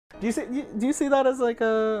Do you see that as like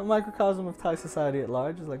a microcosm of Thai society at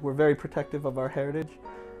large? It's like we're very protective of our heritage,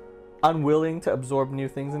 unwilling to absorb new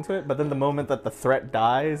things into it. But then the moment that the threat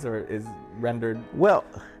dies or is rendered, Well,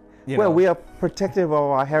 you well, know, we are protective of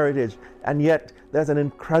our heritage, and yet there's an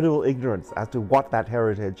incredible ignorance as to what that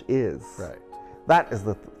heritage is. right. That is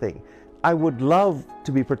the thing. I would love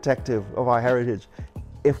to be protective of our heritage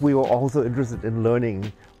if we were also interested in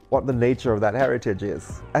learning what the nature of that heritage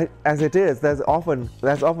is. As it is, there's often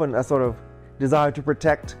a sort of desire to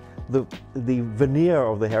protect the veneer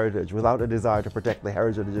of the heritage without a desire to protect the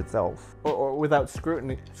heritage itself. Or without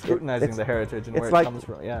scrutinizing the heritage and where it like, comes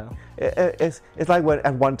from. Yeah. It's like when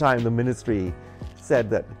at one time the ministry said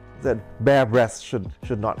that bare breasts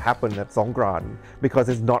should not happen at Songkran because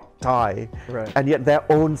it's not Thai, Right. and yet their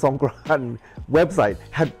own Songkran website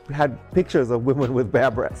had pictures of women with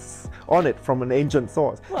bare breasts on it from an ancient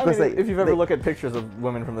source. Well, I mean, if you've ever looked at pictures of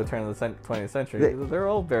women from the turn of the 20th century, they're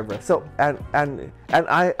all bare-breasted. So and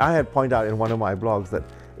I had pointed out in one of my blogs that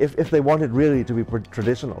if they wanted really to be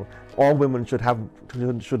traditional, all women should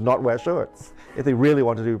not wear shirts. If they really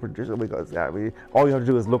want to be traditional, because all you have to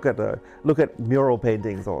do is look at mural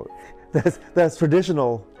paintings, or there's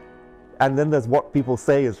traditional, and then there's what people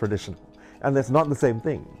say is traditional, and that's not the same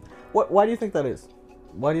thing. Why do you think that is?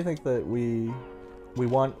 Why do you think that we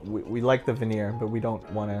like the veneer, but we don't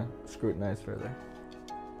want to scrutinize further?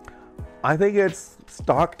 I think it's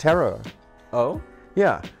stark terror. Oh?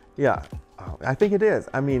 Yeah. I think it is.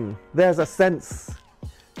 I mean, there's a sense,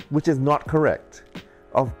 which is not correct,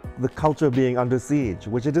 of the culture being under siege,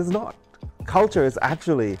 which it is not. Culture is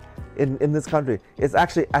actually, in this country, it's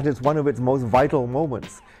actually at one of its most vital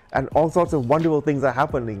moments. And all sorts of wonderful things are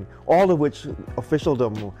happening, all of which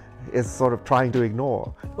officialdom is sort of trying to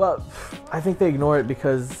ignore. Well, I think they ignore it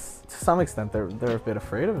because, to some extent, they're a bit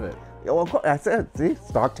afraid of it. Yeah, well, of course, that's it. See,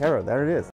 stark terror. There it is.